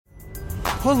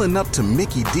Pulling up to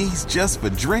Mickey D's just for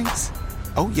drinks?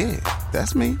 Oh yeah,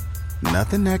 that's me.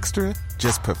 Nothing extra,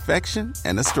 just perfection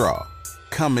and a straw.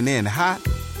 Coming in hot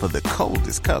for the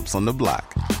coldest cups on the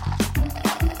block.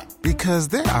 Because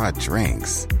there are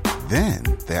drinks. Then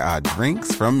there are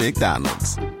drinks from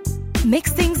McDonald's.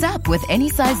 Mix things up with any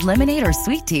size lemonade or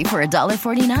sweet tea for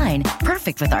 $1.49.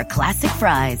 Perfect with our classic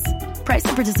fries. Price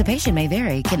and participation may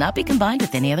vary. Cannot be combined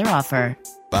with any other offer.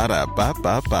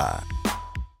 Ba-da-ba-ba-ba.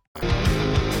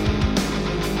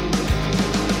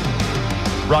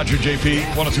 Roger JP,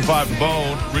 102.5 The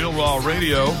Bone, Real Raw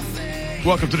Radio.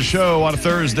 Welcome to the show on a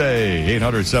Thursday.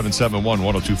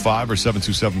 800-771-1025 or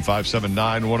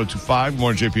 727-579-1025. Good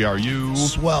morning, JP. How are you?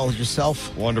 Swell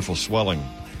yourself. Wonderful swelling.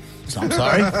 So I'm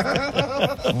sorry.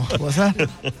 What's that?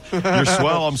 You're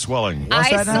swell, I'm swelling. What's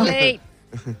that now? Isolate.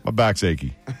 My back's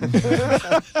achy. What's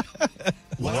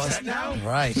that now?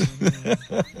 Right.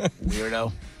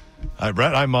 Weirdo. Hi,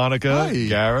 Brett. Hi, Monica. Hi.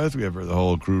 Gareth. We have the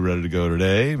whole crew ready to go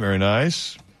today. Very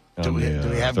nice. Do we have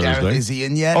Thursday. Gareth? Is he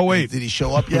in yet? Oh, wait. Did he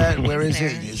show up yet? Where is he?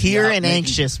 Is he Here out and making-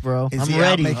 anxious, bro. Is I'm he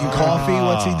ready. out making coffee?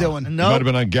 What's he doing? Might have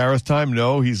been on Gareth time.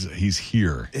 No, he's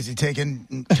here. Is he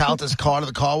taking Calta's car to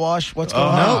the car wash? What's going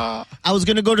on? No, I was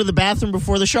gonna go to the bathroom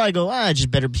before the show. I go, I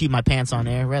just better pee my pants on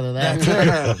there, rather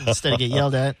that instead of get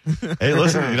yelled at. Hey,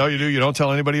 listen, you know you do. You don't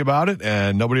tell anybody about it,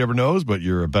 and nobody ever knows, but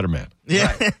you're a better man.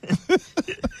 Yeah. Right.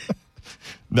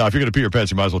 No, if you're going to pee your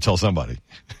pants, you might as well tell somebody.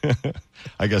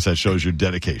 I guess that shows your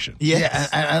dedication. Yeah,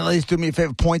 and at least do me a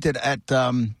favor. Point it at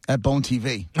Bone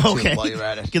TV. Okay. While you're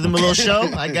at it. Give them a little show.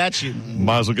 I got you.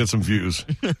 Might as well get some views.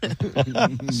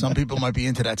 Some people might be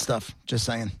into that stuff. Just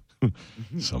saying.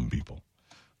 Some people.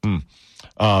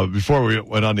 Before we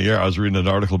went on the air, I was reading an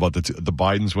article about the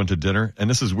Bidens went to dinner, and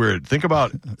this is weird. Think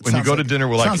about when you go to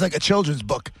dinner. Sounds like a children's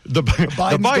book. The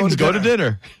Bidens go to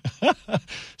dinner.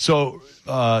 So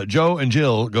Joe and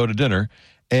Jill go to dinner,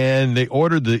 and they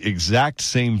ordered the exact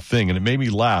same thing, and it made me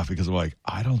laugh because I'm like,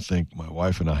 I don't think my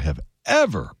wife and I have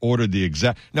ever ordered the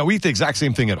exact. Now we eat the exact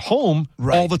same thing at home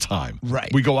all the time.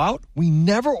 Right. We go out, we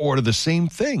never order the same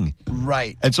thing.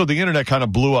 Right. And so the internet kind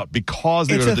of blew up because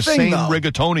they ordered the same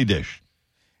rigatoni dish.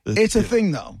 It's a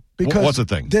thing, though. Because what's the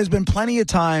thing? There's been plenty of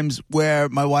times where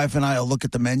my wife and I will look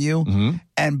at the menu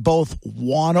and both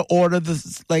want to order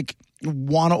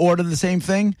the same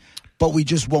thing, but we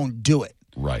just won't do it.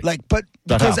 Right. But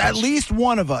That because happens. at least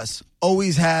one of us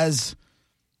always has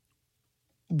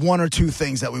one or two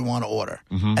things that we want to order.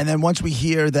 And then once we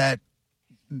hear that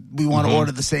we want to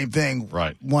order the same thing,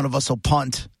 one of us will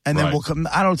punt. And then we'll come.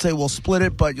 I don't say we'll split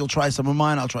it, but you'll try some of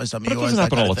mine, I'll try some of But it yours. doesn't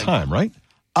happen all the time, right?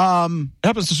 It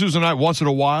happens to Susan and I once in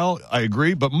a while. I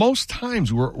agree, but most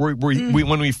times we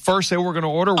when we first say we're going to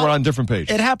order, we're on different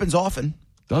pages. It happens often.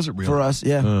 Does it really? For us,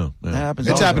 yeah. Yeah. It happens.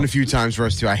 It's often. happened a few times for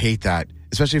us too. I hate that,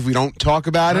 especially if we don't talk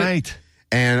about it. Right.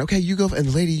 And okay, you go,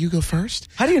 and lady, you go first.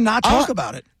 How do you not talk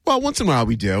about it? Well, once in a while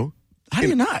we do. How do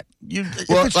you not? If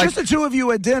Well, it's like- just the two of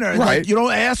you at dinner, Right. you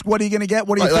don't ask, what are you going to get?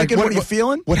 What are you thinking? What are you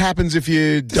feeling? What happens if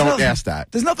you don't nothing- ask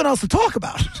that? There's nothing else to talk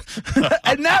about.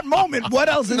 In that moment, what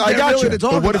else is No, there I got really you. to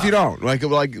talk But about? what if you don't? Like,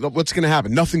 what's going to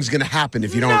happen? Nothing's going to happen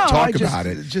if you don't No, talk about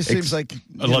it. It just seems like...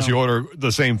 Unless you order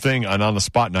the same thing and on the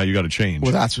spot, now you got to change.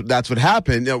 Well, that's what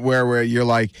happened. Where you're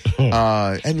like,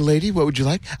 and lady, what would you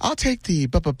like? I'll take the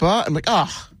ba. I'm like,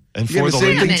 And you have for the the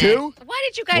same lady- thing too. Why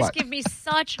did you guys What? give me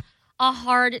such a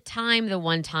hard time the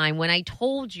one time when I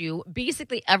told you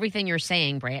basically everything you're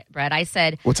saying, Brett? I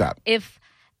said, What's that? If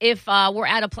we're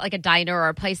at a diner or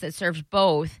a place that serves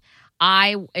both,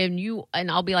 I'll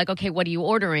be like, okay, what are you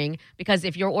ordering? Because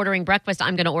if you're ordering breakfast,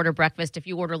 I'm going to order breakfast. If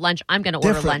you order lunch, I'm going to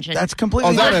order lunch. And That's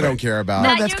completely Oh, that different. I don't care about. No,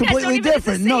 That that's you guys don't completely even- it's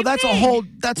the different. No, same that's a thing. whole...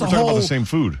 We're talking about the same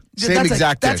food. Same that's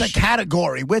exact That's dish. a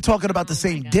category. We're talking about the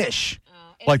same dish.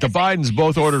 Like the Bidens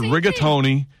both ordered same thing.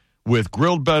 rigatoni with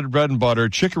grilled bread and butter,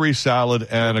 chicory salad,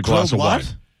 and a glass of Grilled what?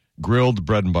 wine. Grilled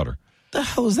bread and butter. The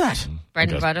hell is that? bread I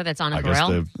and guess- butter that's on a I guess grill.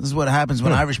 they've- This is what happens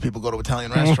when Irish people go to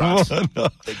Italian restaurants.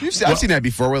 I've seen that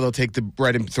before, where they'll take the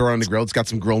bread and throw it on the grill. It's got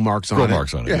some grill marks on Grill it.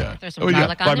 marks on it, yeah. There's some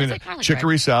garlic on it. It's like garlic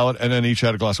chicory salad, and then each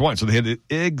had a glass of wine. So they had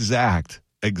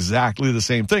exactly the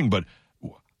same thing. But,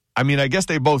 I mean, I guess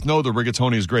they both know the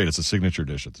rigatoni is great. It's a signature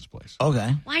dish at this place.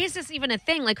 Okay. Why is this even a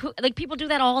thing? Like people do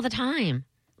that all the time.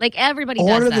 Like everybody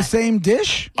Order does that. the same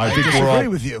dish? I think disagree we're all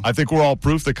with you. I think we're all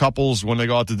proof that couples, when they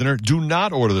go out to dinner, do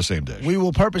not order the same dish. We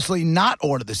will purposely not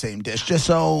order the same dish just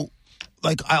so,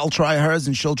 like, I'll try hers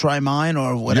and she'll try mine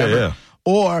or whatever. Yeah.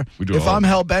 Or We do if it all. I'm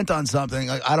hell-bent on something,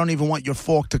 like, I don't even want your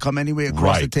fork to come anywhere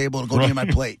across the table and go near my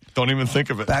plate. Don't even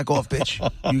think of it. Back off, bitch.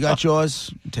 You got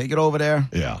yours. Take it over there.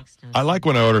 Yeah. I like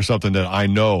when I order something that I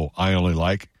know I only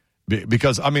like,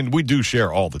 Because, I mean, we do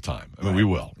share all the time. I mean, we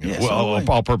will. You know, Yeah,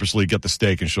 I'll purposely get the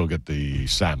steak and she'll get the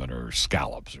salmon or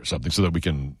scallops or something so that we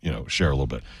can, share a little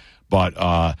bit. But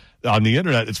on the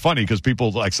internet, it's funny because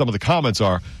people, like some of the comments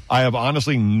are, I have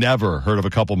honestly never heard of a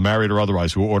couple, married or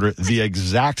otherwise, who order the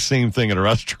exact same thing at a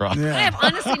restaurant. Yeah. I have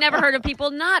honestly never heard of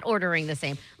people not ordering the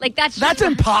same. Like that's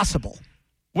impossible.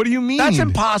 What do you mean? That's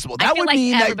impossible. That would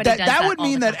mean that would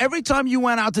mean that every time you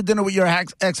went out to dinner with your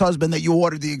ex-husband that you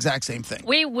ordered the exact same thing.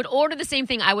 We would order the same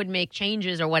thing. I would make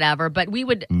changes or whatever, but we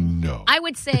would. No. I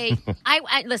would say,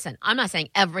 I listen. I'm not saying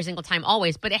every single time,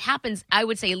 always, but it happens. I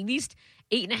would say at least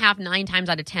 8.5, 9 times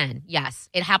out of 10. Yes,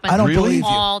 it happens. I don't believe you.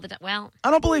 All the time. Well,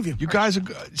 I don't believe you. You guys are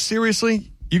seriously.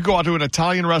 You go out to an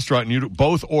Italian restaurant and you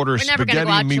both order spaghetti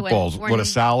and meatballs. What, a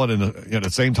salad and at the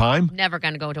same time? Never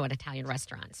going to go to an Italian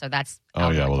restaurant. So that's.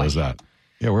 Oh yeah, well there's that.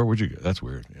 Yeah, where would you go? That's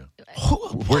weird. Yeah.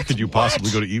 Where could you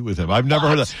possibly go to eat with him? I've never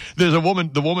heard of that. There's a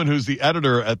woman, the woman who's the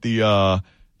editor at the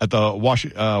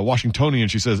Washingtonian.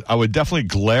 She says, I would definitely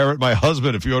glare at my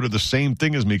husband if he ordered the same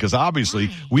thing as me because obviously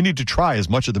we need to try as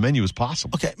much of the menu as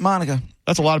possible. Okay, Monica.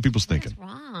 That's a lot of people's thinking. That's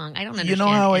wrong. I don't understand. You know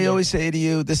how I always say to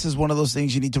you, this is one of those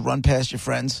things you need to run past your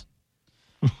friends?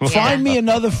 Find me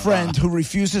another friend who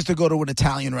refuses to go to an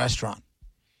Italian restaurant.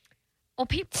 Well,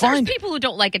 there's people who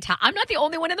don't like Italian. I'm not the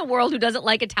only one in the world who doesn't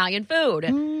like Italian food.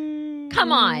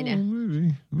 Come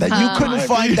on.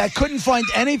 That couldn't find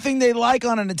anything they like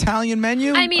on an Italian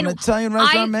menu? I mean, an Italian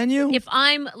restaurant menu? If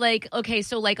I'm like, okay,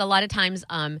 so like a lot of times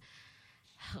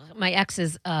my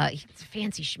ex's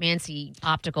fancy schmancy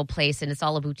optical place, and it's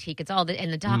all a boutique. It's all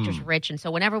and the doctor's rich, and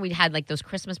so whenever we had like those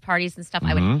Christmas parties and stuff,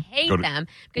 I would hate them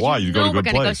because we're going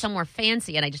to go somewhere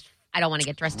fancy, and I don't want to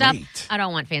get dressed up. I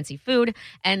don't want fancy food,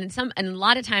 and a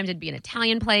lot of times it'd be an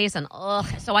Italian place, and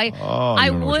so I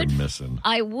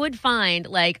would find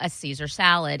like a Caesar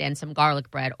salad and some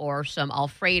garlic bread or some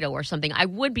Alfredo or something. I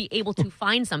would be able to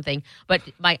find something, but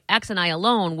my ex and I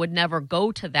alone would never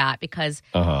go to that because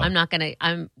I'm not going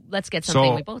to. Let's get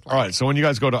something we both like. All right, so when you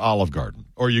guys go to Olive Garden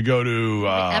or you go to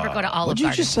never go to Olive Garden. What'd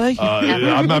you just say?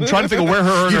 I'm trying to think of where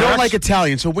her. You don't like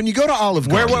Italian, so when you go to Olive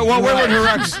Garden, where would her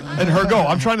ex and her go?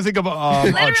 I'm trying to think of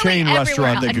a chain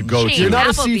restaurant they could go to. You're not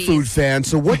a seafood fan,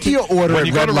 so what do you order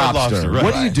at Red Lobster? Right.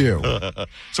 What do you do?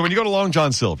 So when you go to Long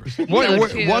John Silver's,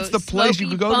 what's the place you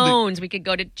could go Bones. We could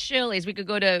go to Chili's. We could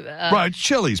go to right,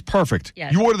 Chili's, perfect.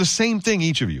 Yes. You order the same thing,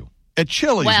 each of you, at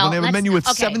Chili's when they have a menu with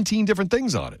 17 different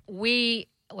things on it.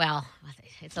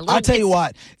 It's a little. I'll tell you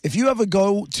what. If you ever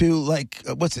go to like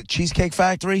what's it, Cheesecake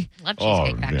Factory? Love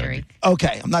Cheesecake Factory. Yeah.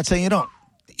 Okay, I'm not saying you don't.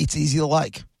 It's easy to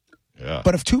like. Yeah.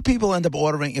 But if two people end up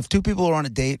ordering, if two people are on a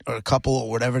date or a couple or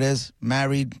whatever it is,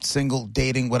 married, single,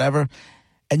 dating, whatever,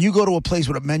 and you go to a place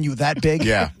with a menu that big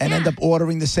and end up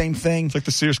ordering the same thing. It's like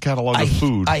the Sears catalog of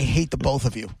food. I hate the both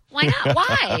of you. Why not?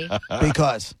 Why?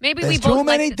 Because maybe there's we both too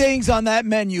many like things on that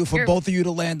menu for both of you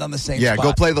to land on the same spot. Yeah,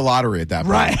 go play the lottery at that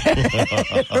point.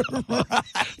 Right.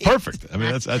 Perfect. I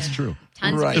mean, that's true.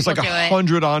 Tons of There's like people do it.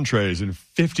 100 entrees and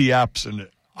 50 apps and.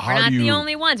 We're not the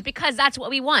only ones because that's what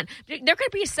we want. There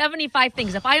could be 75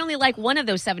 things. If I only like one of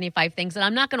those 75 things, then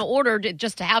I'm not going to order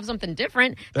just to have something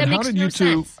different. That makes no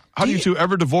sense. How do you two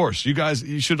ever divorce? You guys,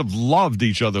 you should have loved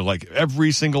each other like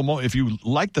every single moment. If you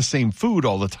like the same food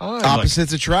all the time,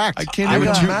 opposites attract. I can't even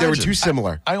imagine. They were too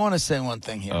similar. I want to say one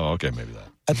thing here. Oh, okay, maybe that.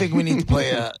 I think we need to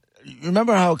play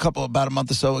remember how about a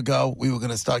month or so ago, we were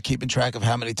going to start keeping track of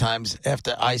how many times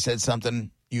after I said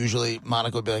something, usually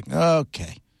Monica would be like,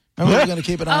 okay. Remember we were going to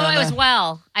keep an eye on that? Oh, it was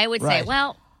well. I would say,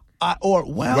 well.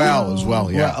 Well as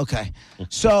well, yeah. Well, okay.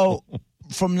 So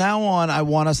from now on, I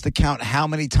want us to count how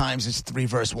many times it's 3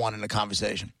 versus 1 in a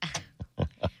conversation.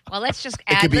 Well, let's just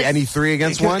add. It could be any 3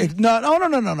 against 1?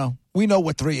 No. We know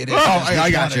what 3 it is. Oh, I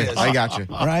got you. I got you.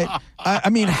 Right? I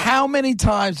mean, how many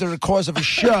times during the course of a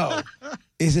show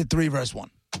is it 3 versus 1?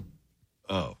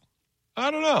 Oh,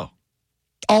 I don't know.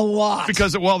 A lot.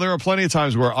 Because, there are plenty of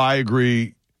times where I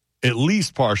agree at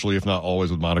least partially, if not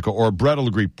always, with Monica, or Brett will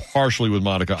agree partially with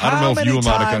Monica. I don't know if you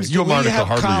and Monica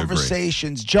hardly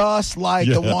conversations agree. Just like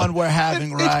the one we're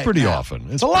having right now. It's pretty often.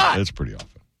 It's a lot. It's pretty often.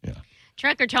 Yeah.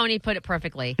 Trucker Tony put it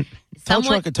perfectly. Tell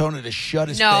Trucker Tony to shut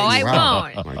his face. No, I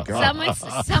won't. Oh my God.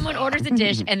 Someone orders a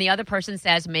dish and the other person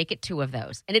says, "Make it 2 of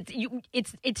those," and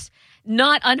it's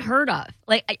not unheard of.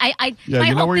 Like my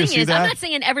whole thing is, I'm not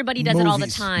saying everybody does it all the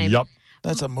time. Yep.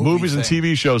 That's a movie Movies and thing.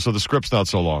 TV shows, so the script's not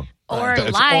so long. Or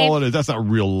That's life. all it is. That's not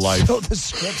real life. So the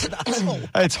script's not so long.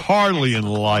 It's hardly in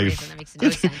life. That makes no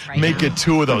sense right Make now. it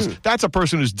two of those. That's a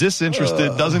person who's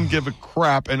disinterested, doesn't give a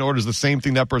crap, and orders the same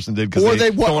thing that person did because they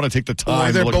don't want to take the time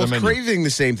Or they're to look at both the menu. craving the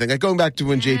same thing. Like going back to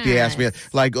when JP asked me,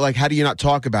 like, how do you not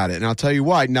talk about it? And I'll tell you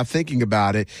why. Now thinking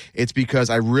about it, it's because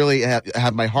I really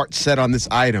have my heart set on this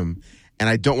item. And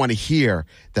I don't want to hear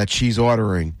that she's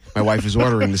ordering. My wife is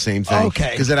ordering the same thing. Okay.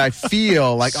 Because then I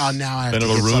feel like, oh, now I have Then to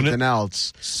it'll get ruin something it?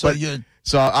 else. So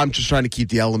So I'm just trying to keep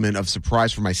the element of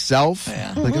surprise for myself.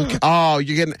 Yeah. Like, okay, oh,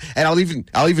 you're getting, and I'll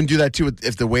even do that too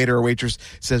if the waiter or waitress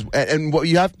says, and what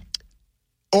you have,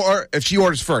 or if she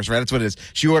orders first, right? That's what it is.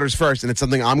 She orders first, and it's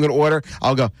something I'm going to order.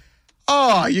 I'll go,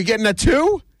 oh, you're getting that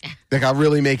too? Like I'll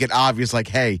really make it obvious. Like,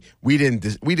 hey, we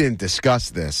didn't discuss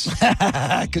this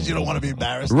because you don't want to be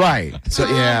embarrassed. right? So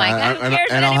Oh, yeah, my God, who cares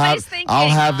what anybody's thinking? I'll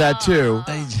have that too.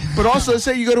 Oh. But also,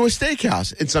 say you go to a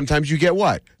steakhouse, and sometimes you get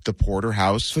what? The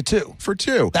porterhouse For two. For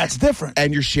two. That's different.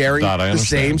 And you're sharing That I the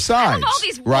understand. same size. I love all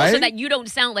these rules right? so that you don't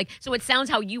sound like, so it sounds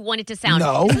how you want it to sound.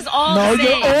 No, This is all no, the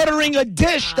same. you're ordering a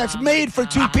dish that's made for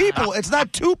two people. It's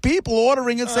not two people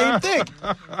ordering the same thing.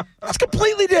 That's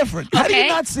completely different. How do you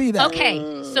not see that?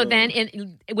 Okay, so then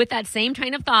with that same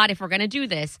train of thought, if we're going to do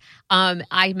this,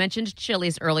 I mentioned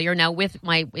Chili's earlier. Now,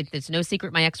 it's no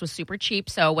secret, my ex was super cheap.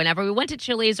 So whenever we went to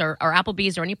Chili's or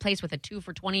Applebee's or any place with a 2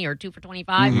 for $20 or 2 for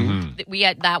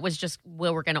 $25, that was just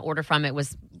where we're going to order from. It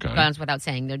was guns without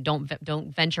saying. Don't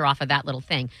venture off of that little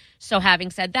thing. So having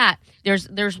said that,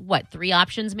 there's what, 3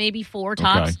 options, maybe 4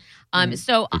 tops.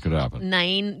 So It could happen.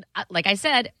 9, like I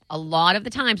said, a lot of the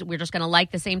times we're just going to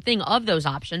like the same thing of those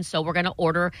options. So we're going to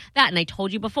order that. And I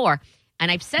told you before, and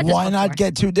I've said this Why before. not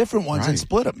get 2 different ones and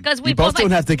split them? Because we You both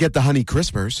don't have to get the honey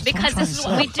crispers. because this is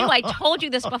what we do. I told you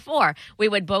this before. We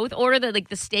would both order the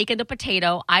steak and the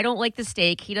potato. I don't like the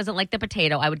steak. He doesn't like the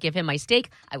potato. I would give him my steak.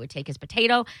 I would take his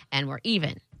potato, and we're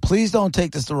even. Please don't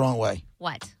take this the wrong way.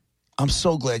 What? I'm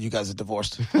so glad you guys are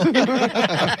divorced.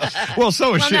 Well,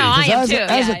 so is Well, she. no, I am As, too.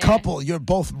 as Yeah, a couple, you're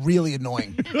both really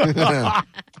annoying.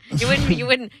 you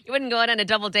wouldn't go out on a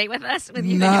double date with us. With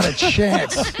you? Not a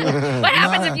chance. What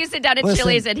happens if you sit down at Listen,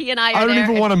 Chili's and he and I are I don't there?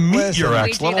 even want to meet Listen, your we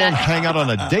ex, do let alone that. hang out on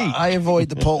a date. I avoid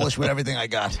the Polish with everything I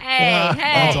got.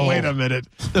 Hey. Oh, wait a minute.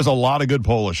 There's a lot of good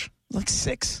Polish. Like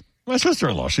 6. My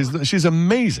sister-in-law, she's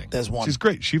amazing. There's one. She's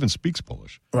great. She even speaks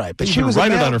Polish. Right, but You she can was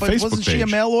write a it mail, on her but Facebook wasn't she a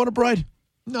page. mail order bride?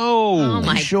 No. Oh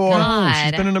my Sure. God.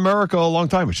 She's been in America a long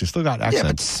time, but she's still got Yeah,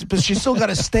 accent. but she still got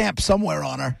a stamp somewhere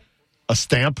on her. A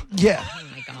stamp? Yeah. Oh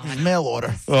my God. Mail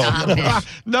order. Stop it.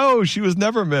 No, she was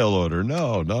never mail order.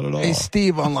 No, not at all. Hey,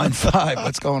 Steve on line 5.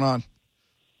 What's going on?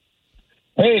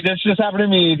 Hey, this just happened to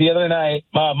me the other night.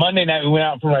 Monday night, we went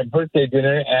out for my birthday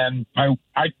dinner, and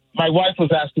my wife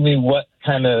was asking me what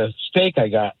kind of steak I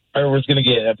got or was going to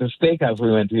get at the steakhouse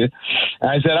we went to. And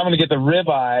I said, I'm going to get the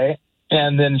ribeye.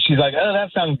 And then she's like, oh,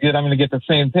 that sounds good. I'm going to get the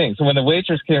same thing. So when the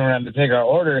waitress came around to take our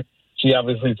order, she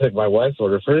obviously took my wife's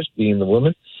order first, being the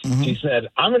woman. Mm-hmm. She said,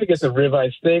 I'm going to get the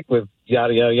ribeye steak with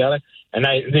yada, yada, yada. And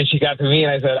then she got to me,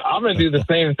 and I said, I'm going to do the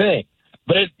same thing.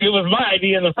 But it was my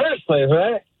idea in the first place,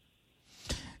 right?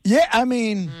 Yeah, I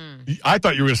mean, I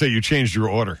thought you were going to say you changed your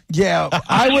order. yeah,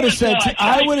 I would have said, No,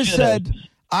 I would have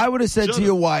said to Should've.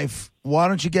 your wife, why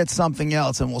don't you get something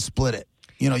else and we'll split it?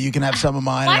 You know, you can have some of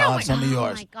mine and I'll have some of Oh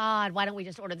yours. my God! Why don't we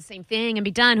just order the same thing and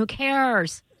be done? Who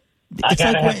cares? I It's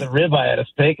got to like have the when- ribeye at a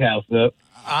steakhouse, though.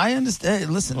 I understand.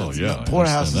 Listen, Oh, it's yeah, the I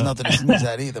porterhouse is understand nothing to sneeze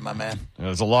at either, my man.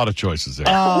 There's a lot of choices there.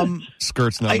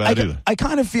 Skirt's not I bad either.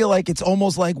 kind of feel like it's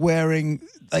almost like wearing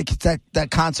like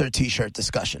that concert T-shirt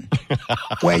discussion,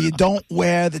 where you don't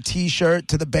wear the T-shirt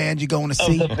to the band you're going to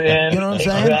see. The band, You know what I'm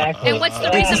saying? exactly. And what's the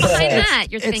reason behind that?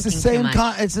 You're It's thinking the same too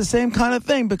much. it's the same kind of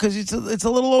thing because it's a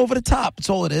little over the top.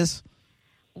 That's all it is.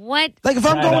 What? Like if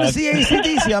I'm going to see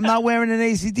AC/DC, I'm not wearing an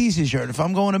AC/DC shirt. If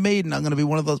I'm going to Maiden, I'm going to be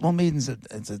one of those. Well, Maiden's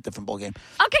it's a different ball game.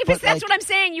 Okay, but But, that's like- what I'm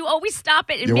saying. You always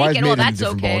stop it and Your make wife it. made Oh, it a that's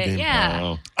different okay. ballgame. Yeah.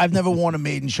 Oh. I've never worn a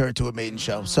Maiden shirt to a Maiden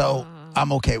show, so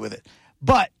I'm okay with it.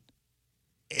 But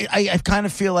I kind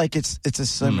of feel like it's a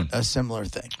similar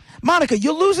thing. Monica,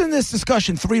 you're losing this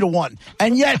discussion 3-1,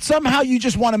 and yet somehow you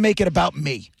just want to make it about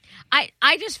me.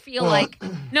 I just feel like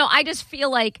I just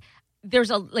feel like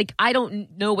there's I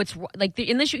don't know what's like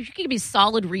unless you give me a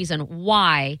solid reason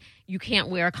why you can't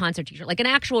wear a concert T-shirt, like an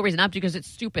actual reason, not because it's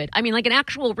stupid. I mean, like an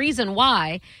actual reason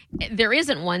why there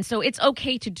isn't one, so it's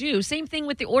okay to do. Same thing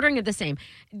with the ordering of the same.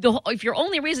 If your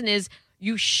only reason is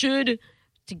you should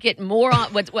to get more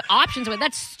what options,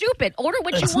 that's stupid. Order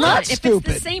what It's you want. not If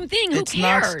stupid. it's the same thing, who It's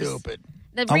cares? not stupid.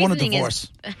 The I want a reasoning divorce.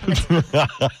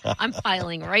 I'm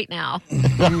filing right now.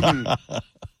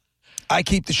 I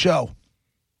keep the show.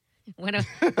 What do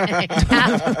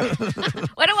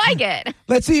I get?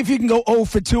 Let's see if you can go 0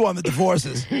 for 2 on the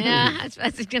divorces. Yeah,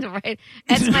 that's gonna right.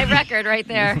 That's my record right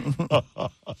there.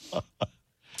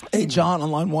 Hey, John,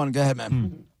 on line 1. Go ahead,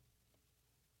 man.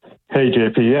 Hey,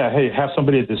 JP. Yeah, hey, have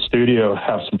somebody at the studio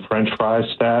have some French fries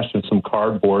stashed and some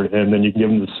cardboard, and then you can give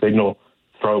them the signal,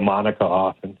 throw Monica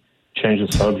off, and change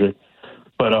the subject.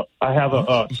 But I have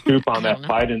a scoop on that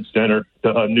Biden's dinner.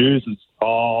 The news is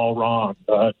all wrong.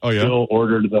 Jill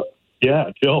ordered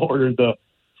the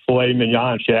filet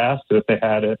mignon. She asked if they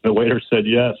had it. The waiter said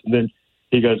yes. And then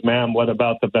he goes, ma'am, what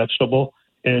about the vegetable?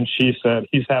 And she said,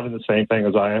 he's having the same thing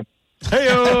as I am.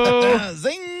 Hey-o!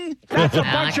 Zing! That's a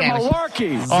bunch of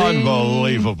malarkey.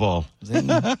 Unbelievable.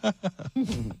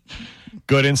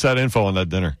 Good inside info on that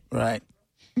dinner. Right.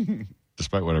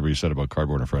 Despite whatever you said about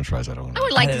cardboard and French fries, I don't know. I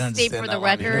would like to state for the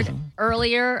record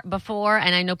earlier, before,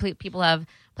 and I know people have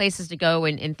places to go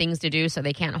and things to do, so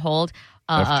they can't hold.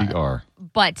 FTR.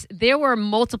 But there were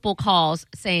multiple calls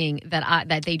saying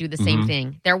that they do the same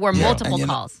thing. There were multiple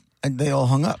calls. And they all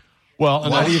hung up.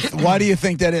 Well, why do you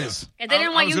think that is? And they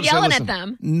didn't want you yelling at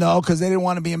them. No, because they didn't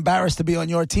want to be embarrassed to be on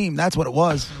your team. That's what it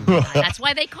was. That's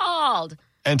why they called.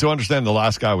 And to understand the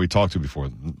last guy we talked to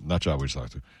before, not John we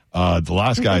talked to, the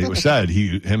last guy said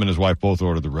him and his wife both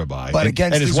ordered the ribeye. But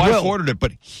against his his wife will. ordered it,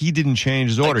 but he didn't change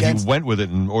his order. He went with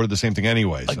it and ordered the same thing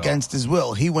anyway. So. Against his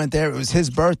will. He went there. It was his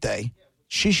birthday.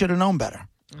 She should have known better.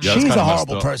 Yeah, she's a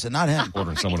horrible person, not him.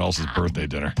 Ordering someone else's birthday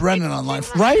dinner. Brendan on line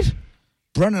 4. Right?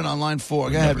 Brendan on line 4.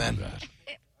 Go ahead, man.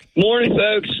 Morning,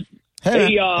 folks.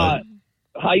 Hey, how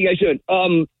you guys doing?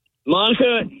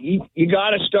 Monica, you got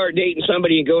to start dating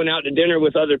somebody and going out to dinner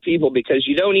with other people because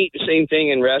you don't eat the same thing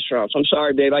in restaurants. I'm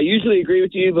sorry, babe. I usually agree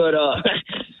with you, but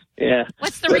yeah.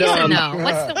 What's the reason,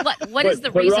 though? What is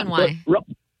the reason why?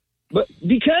 But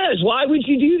because why would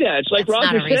you do that? It's like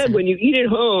Roger said, when you eat at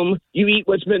home, you eat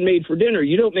what's been made for dinner.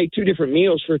 You don't make 2 different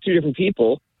meals for 2 different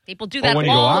people. People do that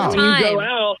all the time. When you go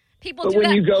out,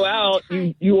 you go out,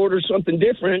 you order something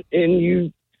different, and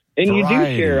you do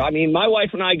share. I mean, my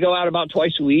wife and I go out about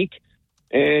twice a week,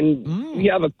 and we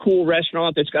have a cool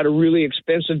restaurant that's got a really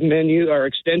extensive menu, I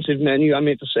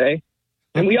meant to say.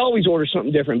 And we always order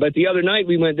something different. But the other night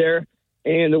we went there,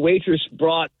 and the waitress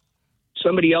brought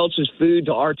somebody else's food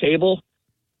to our table.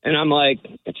 And I'm like,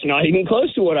 it's not even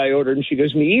close to what I ordered. And she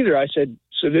goes, me either. I said,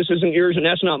 so this isn't yours and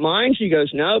that's not mine? She goes,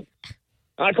 nope.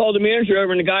 I called the manager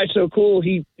over, and the guy's so cool.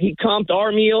 He comped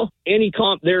our meal, and he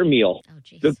comped their meal,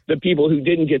 the people who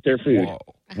didn't get their food. Whoa.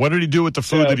 What did he do with the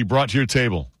food that he brought to your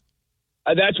table?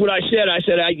 That's what I said. I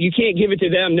said, you can't give it to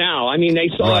them now. I mean, they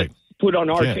saw it put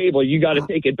on our table. You got to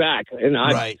take it back. And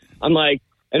I'm like,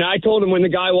 and I told him when the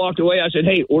guy walked away, I said,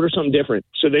 hey, order something different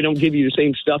so they don't give you the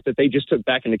same stuff that they just took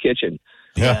back in the kitchen.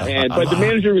 Yeah. But the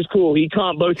manager was cool. He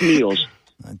comped both meals.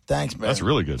 Thanks, man. That's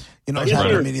really good. You know, it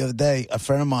happened to me the other day. A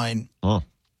friend of mine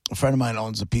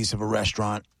owns a piece of a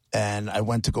restaurant, and I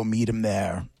went to go meet him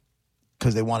there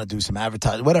because they want to do some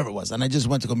advertising, whatever it was. And I just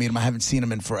went to go meet him. I haven't seen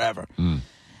him in forever.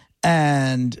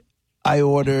 And I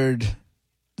ordered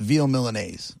veal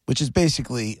Milanese, which is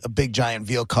basically a big giant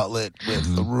veal cutlet with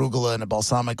arugula and a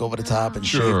balsamic over the top and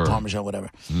shaved Parmesan, whatever.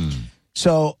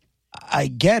 So I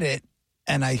get it,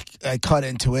 and I cut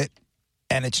into it,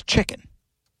 and it's chicken.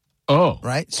 Oh.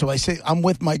 Right? So I say, I'm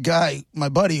with my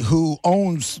buddy who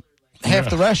owns half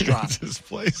the restaurant. It's his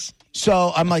place.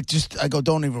 So I'm like, I go,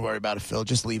 don't even worry about it, Phil.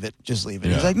 Just leave it. Just leave it.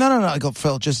 Yeah. He's like, no. I go,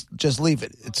 Phil, just leave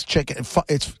it. It's chicken.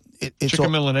 It's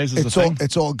chicken Milanese is the thing?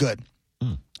 It's all good.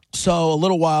 So a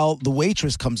little while, the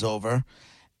waitress comes over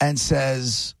and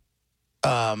says,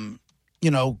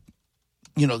 you know,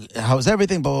 how's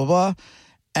everything, blah, blah, blah.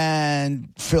 And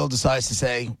Phil decides to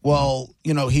say, well,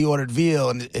 you know, he ordered veal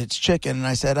and it's chicken. And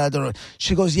I said, I don't know.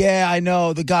 She goes, yeah, I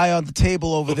know. The guy on the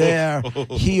table over there,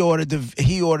 he ordered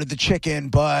the chicken,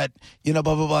 but, you know,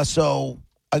 blah, blah, blah. So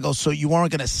I go, so you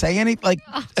weren't going to say anything? Like,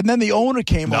 and then the owner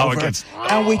came over,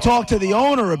 and we talked to the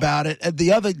owner about it. And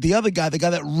the other guy, the guy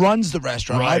that runs the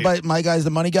restaurant, right. my guy's the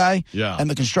money guy, and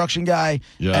the construction guy,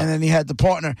 and then he had the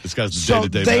partner. This guy's the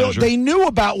day-to-day manager. They knew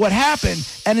about what happened,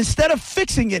 and instead of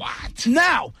fixing it,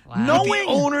 knowing the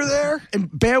owner there, and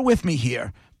bear with me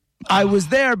here, I was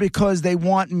there because they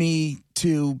want me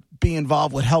to be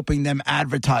involved with helping them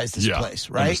advertise this place,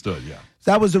 right? Understood, yeah.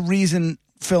 That was the reason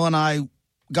Phil and I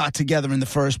got together in the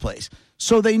first place.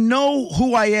 So they know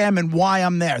who I am and why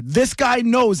I'm there. This guy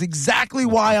knows exactly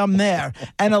why I'm there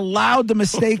and allowed the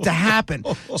mistake to happen.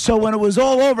 So when it was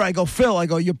all over, I go, Phil,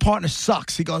 your partner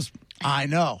sucks. He goes, I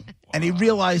know. And he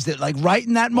realized it like right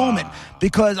in that moment.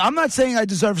 Because I'm not saying I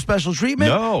deserve special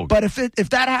treatment. No. But if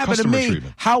that happened to me,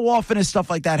 treatment. how often is stuff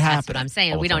like that happening? That's what I'm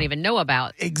saying. We don't even know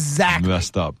about. Exactly.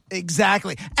 Messed up.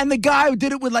 Exactly. And the guy who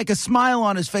did it with like a smile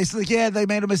on his face, like, yeah, they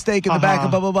made a mistake in the back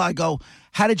of blah, blah, blah. I go,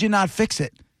 how did you not fix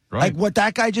it? Right. Like what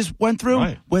that guy just went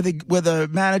through, where the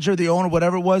manager, the owner,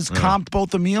 whatever it was, comped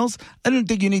both the meals. I don't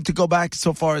think you need to go back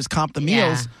so far as comp the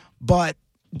meals, but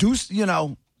do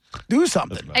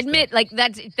something. Admit, like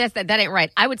that ain't right.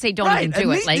 I would say don't even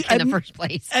do it, like in the first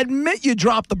place. Admit you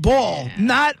dropped the ball.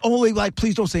 Not only like,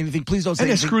 please don't say anything, please don't say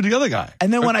anything. And screwed the other guy.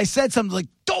 And then when I said something like,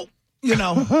 don't,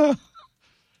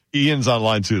 Ian's on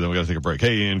line too, then we got to take a break.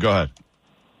 Hey, Ian, go ahead.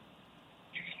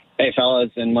 Hey,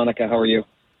 fellas, and Monica, how are you?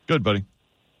 Good, buddy.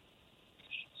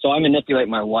 So I manipulate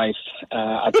my wife.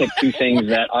 I pick two things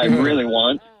that I really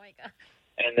want. Oh, my God.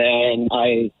 And then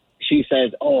she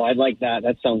says, oh, I'd like that.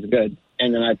 That sounds good.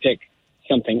 And then I pick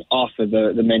something off of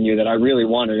the menu that I really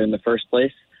wanted in the first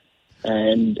place.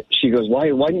 And she goes, why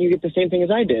didn't you get the same thing as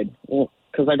I did? Well,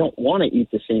 because I don't want to eat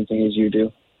the same thing as you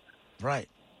do. Right.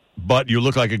 But you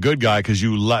look like a good guy because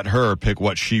you let her pick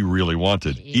what she really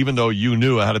wanted, even though you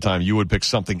knew ahead of time you would pick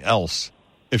something else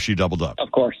if she doubled up.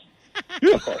 Of course.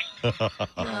 Of course. Oh,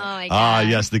 my God.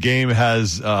 Yes, the game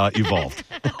has evolved.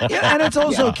 Yeah, and it's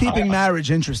also keeping marriage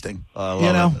interesting. I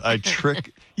love it.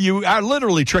 You are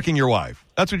literally tricking your wife.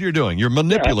 That's what you're doing. You're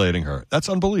manipulating her. That's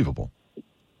unbelievable.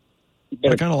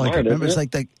 But I kind of like it. Remember, it's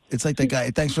like that guy.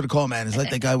 Thanks for the call, man. It's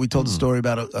like that guy we told the story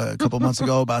about a couple months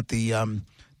ago about the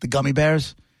gummy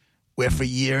bears. Where for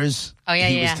years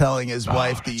he was telling his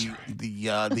wife the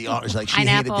orange, like she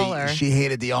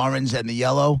hated the orange and the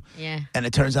yellow. Yeah. And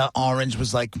it turns out orange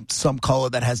was like some color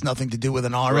that has nothing to do with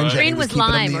an orange. Green was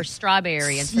lime or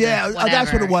strawberry. Yeah,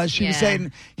 that's what it was. She was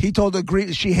saying he told her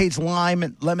she hates lime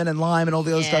and lemon and lime and all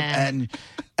the other stuff,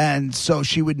 and so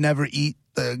she would never eat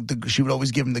she would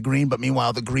always give him the green, but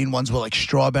meanwhile the green ones were like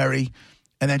strawberry.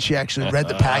 And then she actually read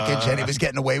the package, and he was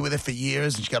getting away with it for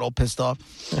years, and she got all pissed off.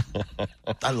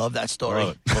 I love that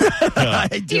story.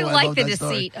 I do. You like the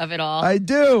deceit of it all. I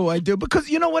do.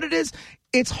 Because you know what it is?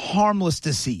 It's harmless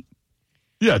deceit.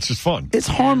 Yeah, it's just fun. It's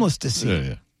harmless deceit.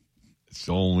 Yeah. It's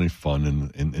only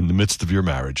fun in the midst of your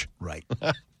marriage. Right.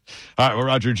 All right, we're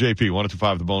Roger and JP,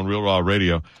 102.5 The Bone, Real Raw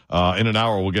Radio. In an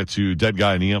hour, we'll get to Dead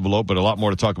Guy in the Envelope, but a lot more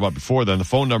to talk about before then. The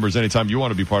phone number is anytime you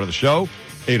want to be part of the show,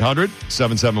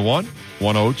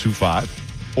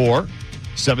 800-771-1025 or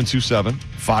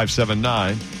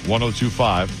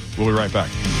 727-579-1025. We'll be right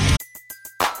back.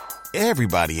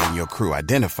 Everybody in your crew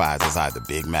identifies as either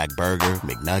Big Mac Burger,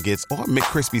 McNuggets, or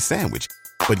McCrispy Sandwich,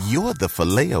 but you're the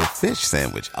Filet-O-Fish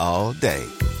Sandwich all day.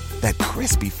 That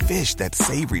crispy fish, that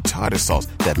savory tartar sauce,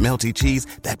 that melty cheese,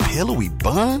 that pillowy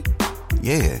bun.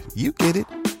 Yeah, you get it.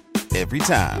 Every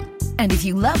time. And if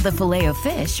you love the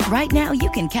Filet-O-Fish, right now you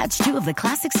can catch two of the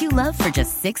classics you love for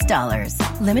just $6.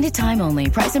 Limited time only.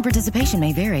 Price and participation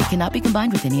may vary. Cannot be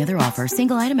combined with any other offer.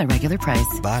 Single item at regular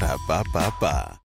price. Ba-da-ba-ba-ba.